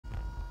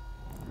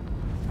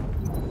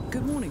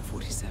Good morning,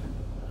 47.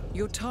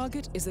 Your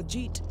target is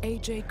Ajit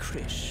A.J.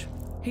 Krish.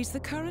 He's the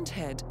current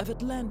head of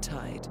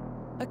Atlantide,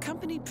 a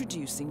company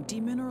producing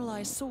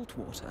demineralized salt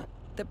water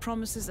that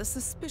promises a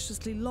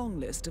suspiciously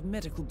long list of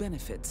medical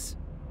benefits.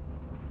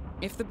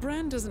 If the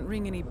brand doesn't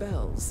ring any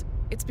bells,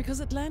 it's because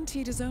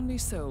Atlantide is only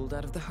sold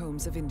out of the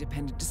homes of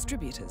independent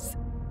distributors.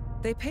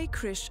 They pay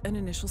Krish an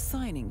initial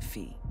signing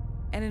fee,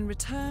 and in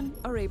return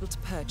are able to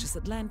purchase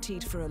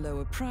Atlantide for a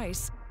lower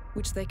price,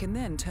 which they can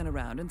then turn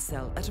around and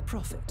sell at a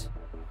profit.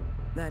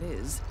 That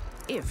is,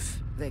 if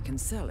they can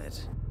sell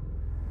it.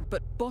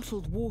 But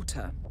bottled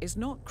water is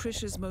not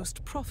Krish's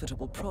most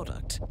profitable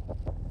product.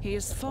 He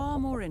is far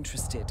more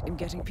interested in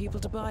getting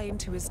people to buy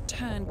into his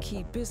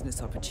turnkey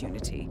business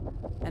opportunity,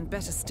 and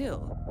better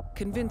still,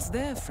 convince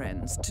their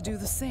friends to do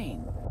the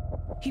same.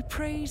 He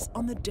preys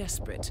on the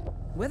desperate.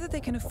 Whether they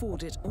can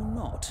afford it or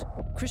not,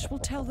 Krish will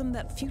tell them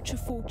that future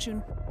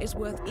fortune is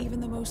worth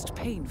even the most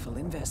painful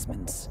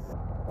investments.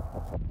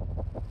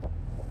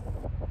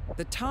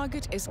 The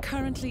target is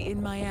currently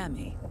in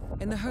Miami,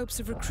 in the hopes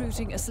of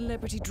recruiting a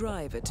celebrity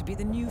driver to be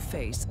the new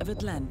face of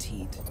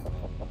Atlantide.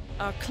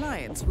 Our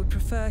clients would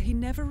prefer he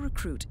never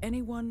recruit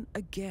anyone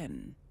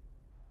again.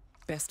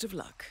 Best of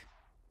luck.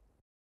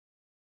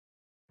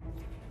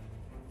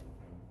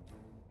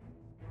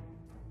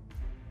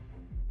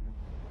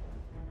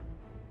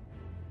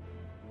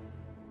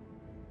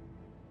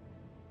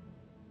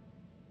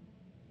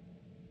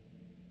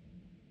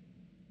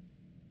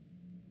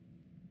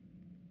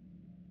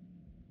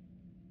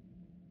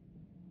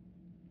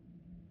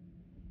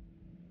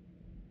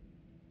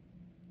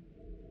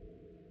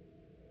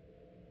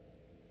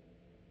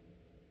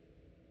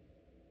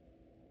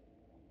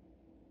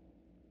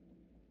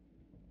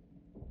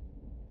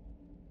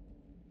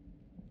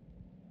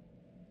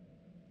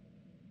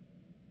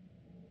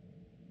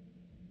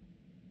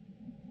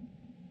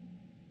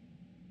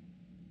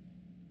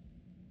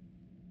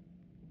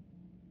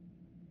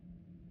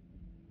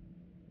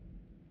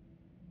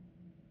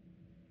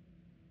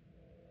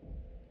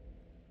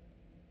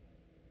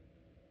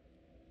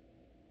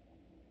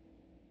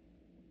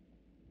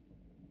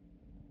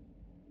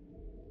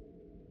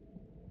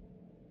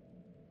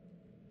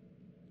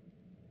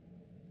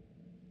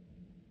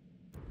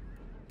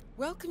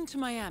 Welcome to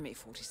Miami,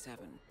 47.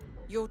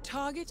 Your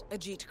target,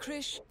 Ajit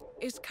Krish,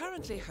 is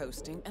currently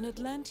hosting an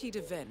Atlantide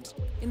event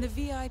in the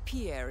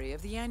VIP area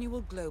of the annual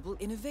Global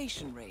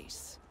Innovation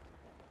Race.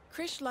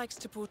 Krish likes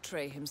to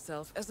portray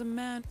himself as a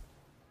man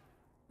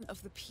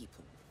of the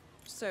people,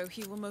 so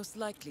he will most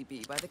likely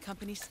be by the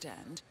company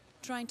stand,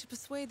 trying to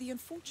persuade the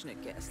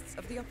unfortunate guests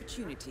of the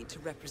opportunity to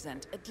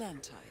represent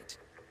Atlantide.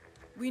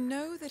 We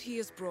know that he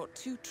has brought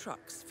 2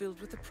 trucks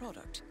filled with the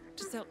product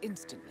to sell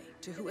instantly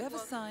to whoever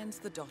signs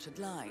the dotted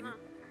line.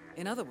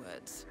 In other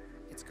words,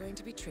 it's going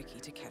to be tricky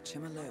to catch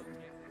him alone.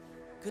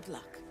 Good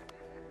luck.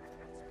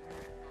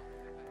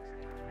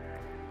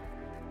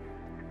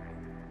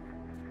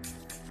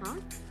 Huh?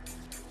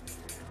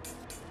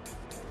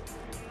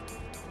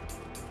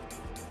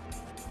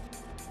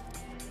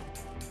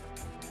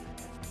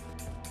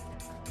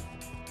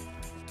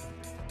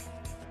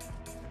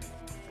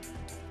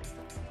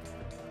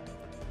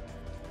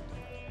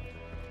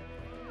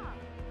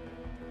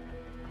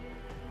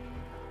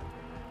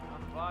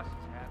 Boss is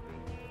happy.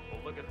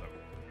 Well, look at them.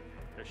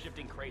 They're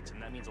shifting crates,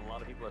 and that means a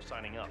lot of people are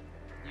signing up.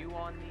 You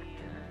on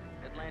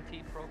the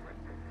Atlantide program?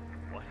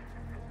 What?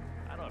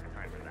 I don't have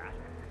time for that.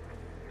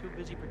 Too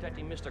busy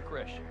protecting Mr.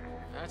 Krish.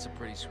 That's a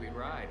pretty sweet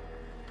ride.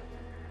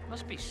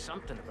 Must be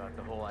something about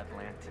the whole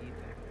Atlantide thing.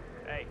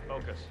 Hey,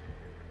 focus.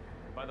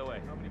 By the way,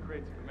 how many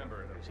crates do you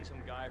remember? You see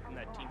some guy from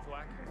that team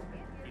thwack?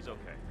 He's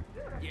okay.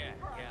 Yeah,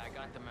 I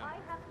got the memo.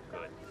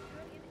 Good.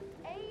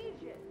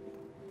 Ages.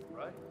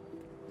 Right?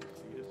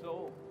 Feed us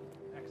all.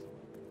 Excellent.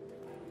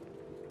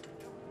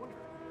 Devil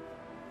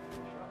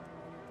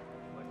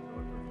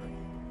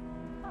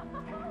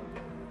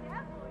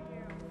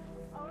you.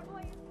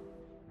 Only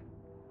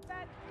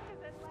that is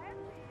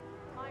Atlantide.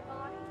 My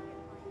body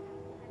is my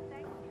temple, and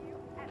thanks to you,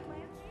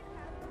 Atlantide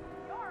has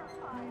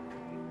purified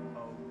me.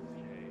 Okay.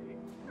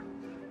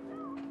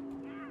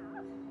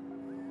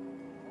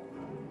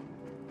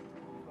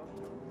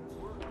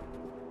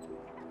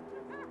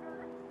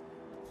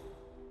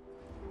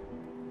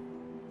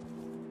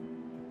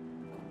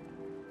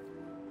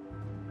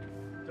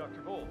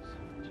 Dr. Bowles,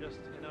 just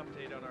an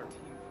update on our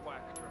Team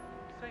Quack drone.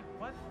 Say,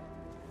 what?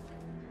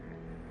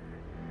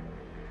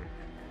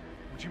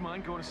 Would you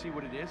mind going to see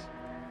what it is?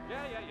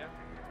 Yeah.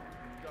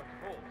 Dr.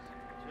 Bowles,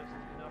 just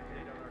an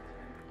update on our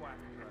Team Quack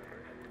driver,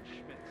 Edwin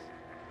Schmitz.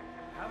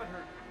 Haven't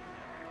heard from him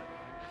yet, but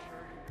I'm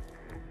sure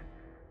you'll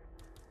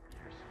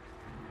hear soon.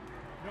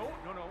 No,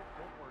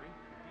 don't worry.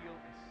 The deal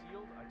is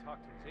sealed. I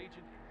talked to his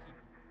agent, and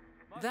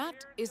he... That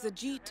is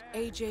Ajit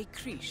A.J.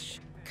 Krish,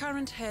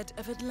 current head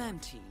of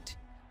Atlantide.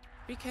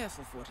 Be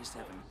careful,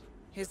 47.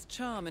 His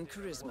charm and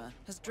charisma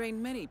has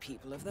drained many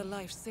people of their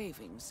life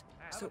savings,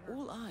 so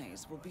all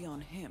eyes will be on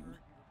him.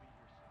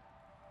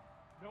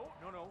 No,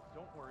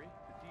 don't worry.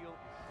 The deal is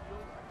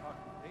sealed. I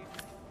talked to his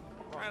agent.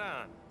 Right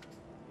on.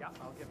 Yeah,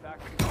 I'll get back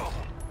to you.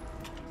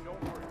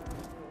 Don't worry.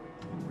 It's going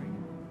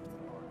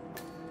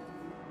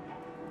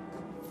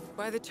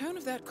By the tone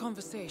of that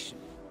conversation,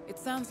 it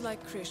sounds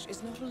like Krish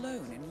is not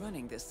alone in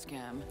running this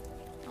scam.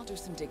 I'll do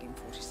some digging,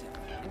 47,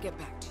 and get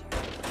back to you.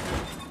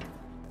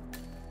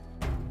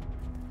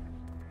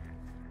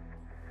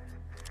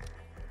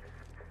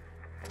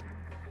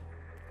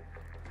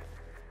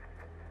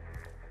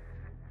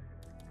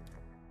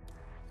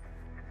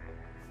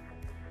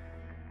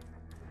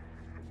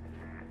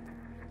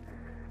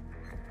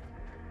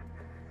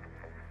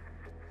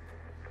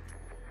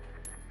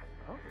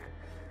 Oh.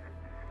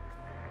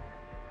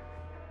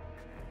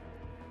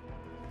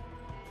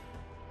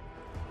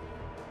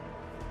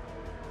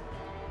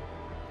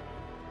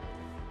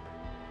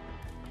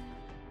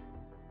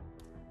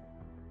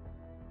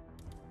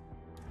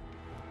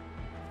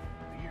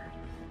 Weird.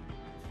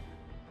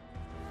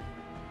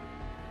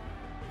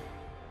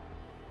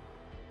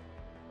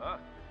 Ah,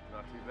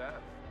 not too bad.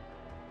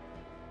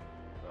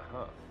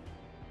 Uh-huh.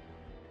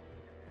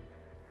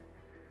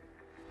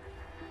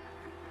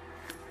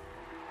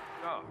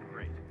 Oh,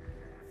 great.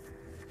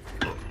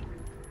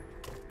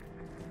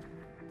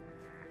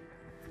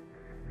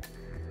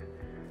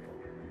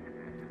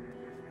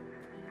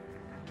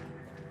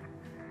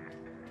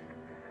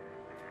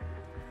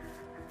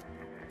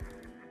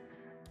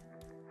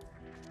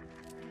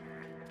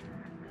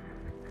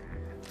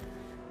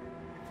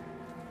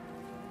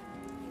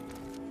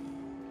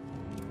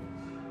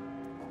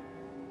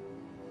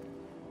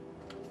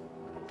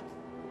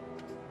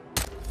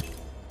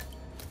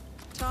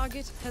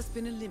 Target has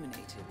been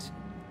eliminated.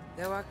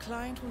 Though our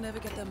client will never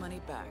get their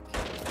money back,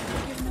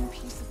 we've given them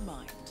peace of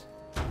mind.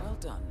 Well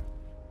done.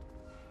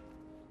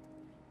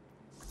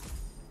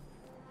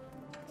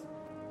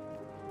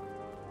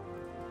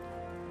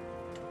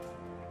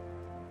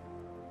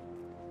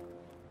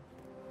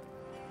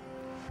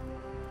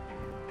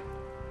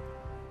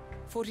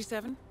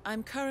 "47,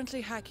 I'm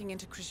currently hacking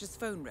into Krish's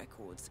phone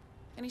records,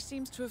 and he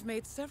seems to have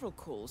made several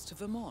calls to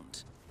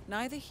Vermont.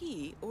 Neither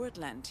he or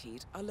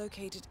Atlantide are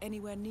located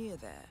anywhere near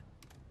there.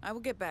 I will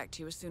get back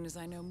to you as soon as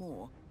I know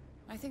more.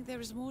 I think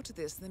there is more to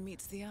this than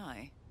meets the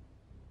eye."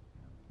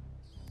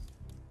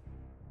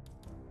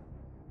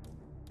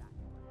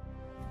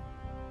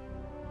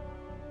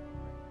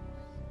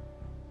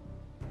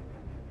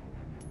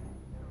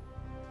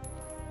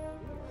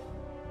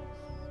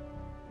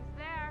 Who's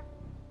there?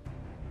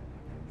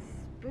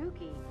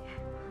 Spooky,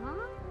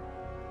 huh?